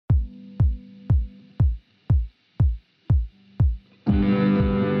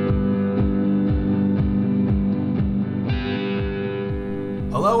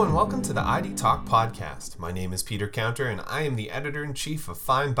Hello and welcome to the ID Talk podcast. My name is Peter Counter and I am the editor-in-chief of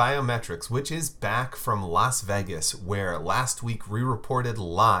Fine Biometrics, which is back from Las Vegas, where last week we reported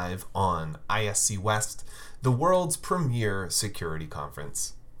live on ISC West, the world's premier security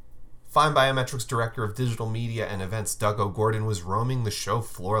conference. Fine Biometrics Director of Digital Media and Events Doug O'Gordon was roaming the show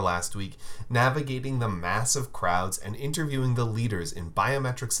floor last week, navigating the massive crowds and interviewing the leaders in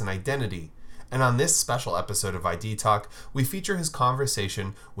biometrics and identity. And on this special episode of ID Talk, we feature his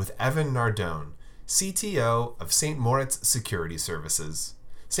conversation with Evan Nardone, CTO of St. Moritz Security Services.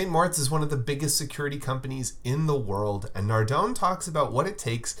 St. Moritz is one of the biggest security companies in the world, and Nardone talks about what it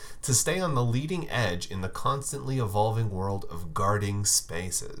takes to stay on the leading edge in the constantly evolving world of guarding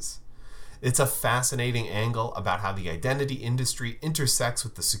spaces. It's a fascinating angle about how the identity industry intersects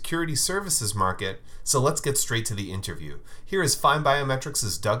with the security services market, so let's get straight to the interview. Here is Fine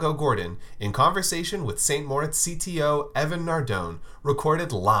Biometrics' Doug O'Gordon in conversation with St. Moritz CTO Evan Nardone,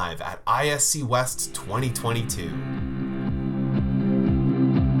 recorded live at ISC West 2022.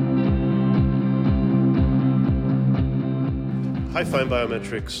 Hi, Fine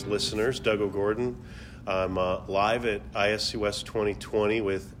Biometrics listeners. Doug O'Gordon. I'm live at ISC West 2020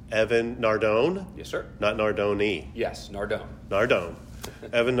 with Evan Nardone. Yes, sir. Not Nardone. Yes, Nardone. Nardone.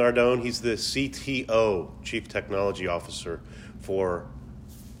 Evan Nardone, he's the CTO, Chief Technology Officer, for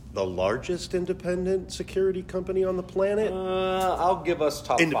the largest independent security company on the planet? I'll give us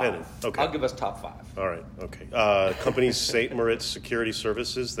top independent. five. Okay. I'll give us top five. All right, okay. Company's St. Moritz Security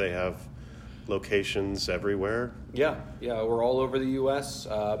Services. They have locations everywhere. Yeah, we're all over the U.S.,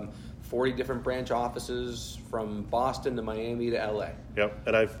 40 different branch offices from Boston to Miami to LA. Yep,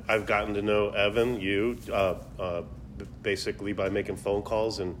 and I've gotten to know Evan, basically by making phone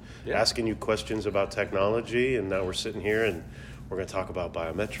calls and asking you questions about technology, and now we're sitting here and we're going to talk about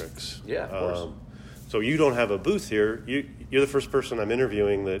biometrics. Yeah, of course. So you don't have a booth here. You're the first person I'm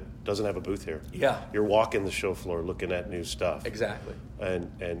interviewing that doesn't have a booth here. Yeah. You're walking the show floor looking at new stuff. Exactly.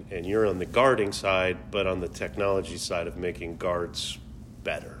 And you're on the guarding side, but on the technology side of making guards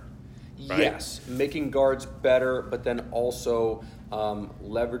better. Right? Yes, making guards better, but then also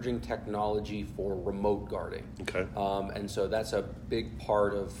leveraging technology for remote guarding. Okay. And so that's a big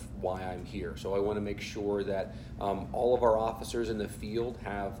part of why I'm here. So I want to make sure that all of our officers in the field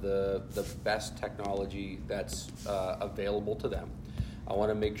have the best technology that's available to them. I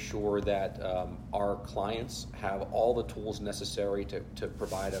want to make sure that our clients have all the tools necessary to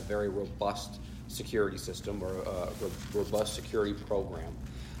provide a very robust security system or a robust security program.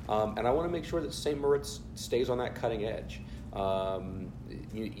 And I want to make sure that St. Moritz stays on that cutting edge.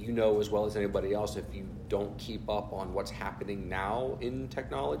 You know as well as anybody else, if you don't keep up on what's happening now in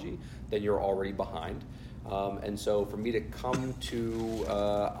technology, then you're already behind. And so for me to come to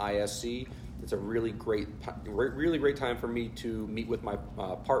ISC, it's a really great time for me to meet with my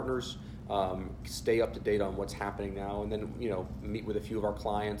partners, stay up to date on what's happening now, and then meet with a few of our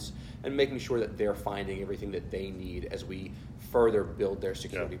clients and making sure that they're finding everything that they need as we further build their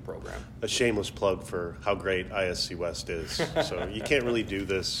security program. A shameless plug for how great ISC West is. So you can't really do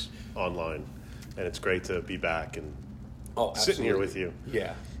this online, and it's great to be back and sitting here with you.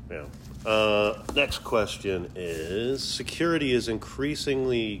 Yeah. Next question is, security is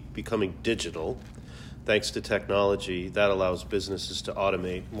increasingly becoming digital. Thanks to technology, that allows businesses to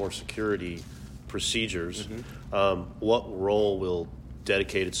automate more security procedures. Mm-hmm. What role will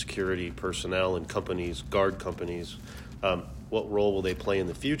dedicated security personnel and companies, guard companies, what role will they play in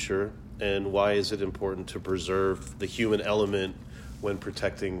the future, and why is it important to preserve the human element when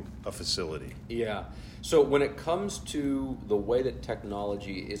protecting a facility? Yeah. So when it comes to the way that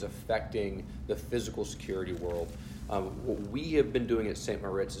technology is affecting the physical security world, what we have been doing at St.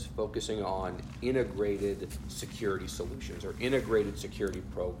 Moritz is focusing on integrated security solutions or integrated security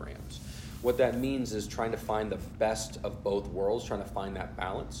programs. What that means is trying to find the best of both worlds, trying to find that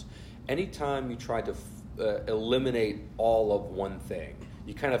balance. Anytime you try to eliminate all of one thing,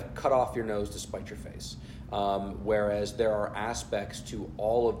 you kind of cut off your nose to spite your face. Whereas there are aspects to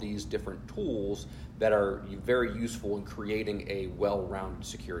all of these different tools that are very useful in creating a well-rounded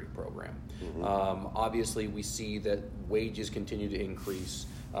security program. Mm-hmm. Obviously, we see that wages continue to increase,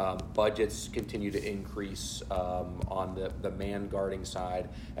 budgets continue to increase on the man guarding side,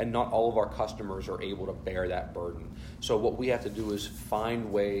 and not all of our customers are able to bear that burden. So what we have to do is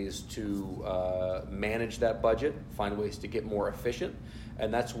find ways to manage that budget, find ways to get more efficient,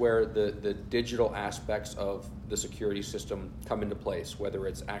 and that's where the digital aspects of the security system come into place, whether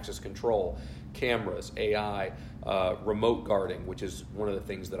it's access control, cameras, AI, remote guarding, which is one of the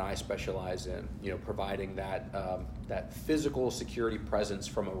things that I specialize in, providing that physical security presence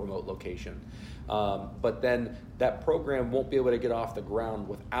from a remote location. But then that program won't be able to get off the ground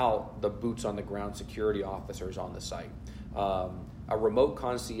without the boots on the ground security officers on the site. A remote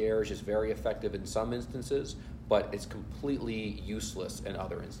concierge is very effective in some instances, but it's completely useless in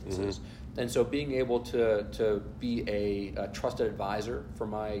other instances. Mm-hmm. And so being able to be a trusted advisor for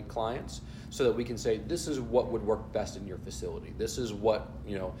my clients so that we can say, this is what would work best in your facility. This is what,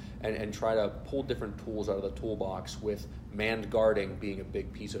 and try to pull different tools out of the toolbox, with manned guarding being a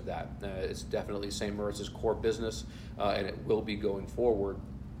big piece of that. It's definitely St. Moritz's core business, and it will be going forward.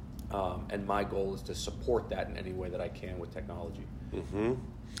 And my goal is to support that in any way that I can with technology. Mm-hmm.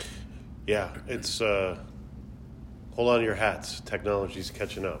 Yeah, it's hold on to your hats. Technology's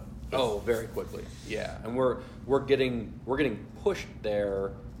catching up. Oh, very quickly. Yeah, and we're getting pushed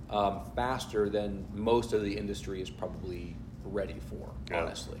there faster than most of the industry is probably ready for.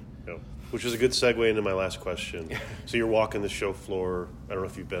 Honestly. Yeah. Which is a good segue into my last question. So you're walking the show floor. I don't know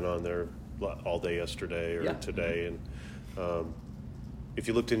if you've been on there all day yesterday or today, and if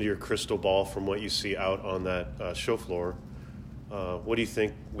you looked into your crystal ball from what you see out on that show floor, what do you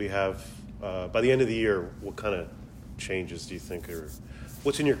think we have by the end of the year? What kind of changes do you think are?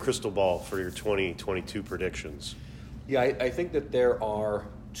 What's in your crystal ball for your 2022 predictions? Yeah, I think that there are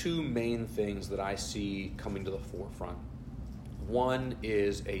two main things that I see coming to the forefront. One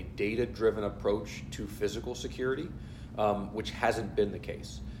is a data-driven approach to physical security, which hasn't been the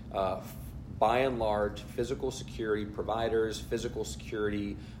case. By and large, physical security providers, physical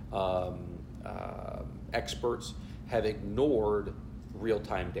security experts have ignored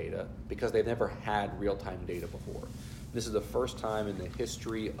real-time data because they've never had real-time data before. This is the first time in the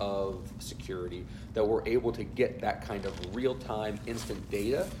history of security that we're able to get that kind of real-time instant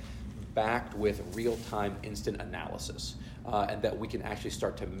data backed with real-time instant analysis, and that we can actually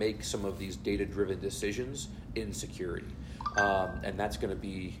start to make some of these data-driven decisions in security. And that's going to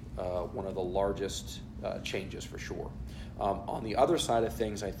be one of the largest changes for sure. On the other side of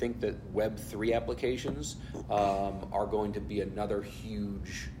things, I think that Web3 applications are going to be another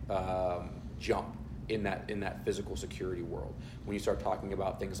huge jump in that physical security world. When you start talking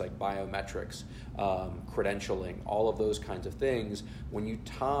about things like biometrics, credentialing, all of those kinds of things, when you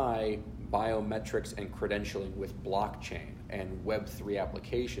tie biometrics and credentialing with blockchain and Web3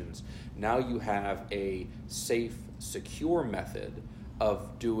 applications, now you have a safe, secure method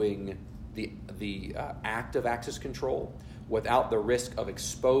of doing the act of access control without the risk of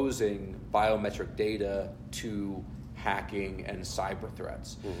exposing biometric data to hacking and cyber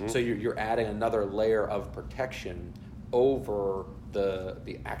threats. Mm-hmm. So you're adding another layer of protection over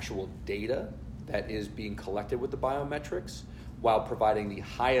the actual data that is being collected with the biometrics, while providing the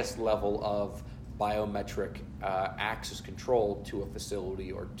highest level of biometric access control to a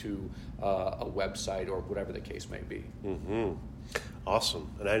facility or to a website or whatever the case may be. Mm-hmm. Awesome.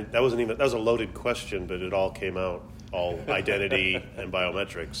 And that was a loaded question, but it all came out, all identity and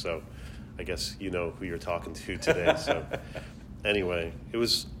biometrics. So I guess you know who you're talking to today. So anyway, it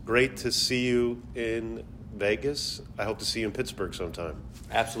was great to see you in Vegas. I hope to see you in Pittsburgh sometime.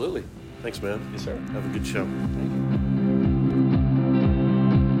 Absolutely. Thanks, man. Yes, sir. Have a good show. Thank you.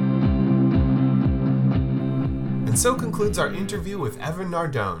 And so concludes our interview with Evan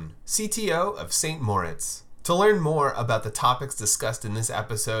Nardone, CTO of St. Moritz. To learn more about the topics discussed in this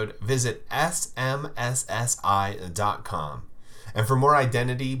episode, visit smssi.com. And for more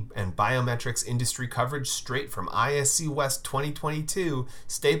identity and biometrics industry coverage straight from ISC West 2022,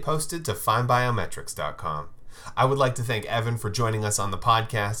 stay posted to findbiometrics.com. I would like to thank Evan for joining us on the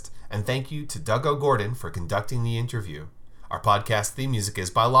podcast, and thank you to Doug O'Gordon for conducting the interview. Our podcast theme music is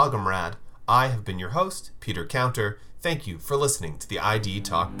by Logomrad. I have been your host, Peter Counter. Thank you for listening to the ID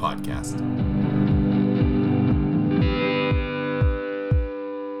Talk podcast.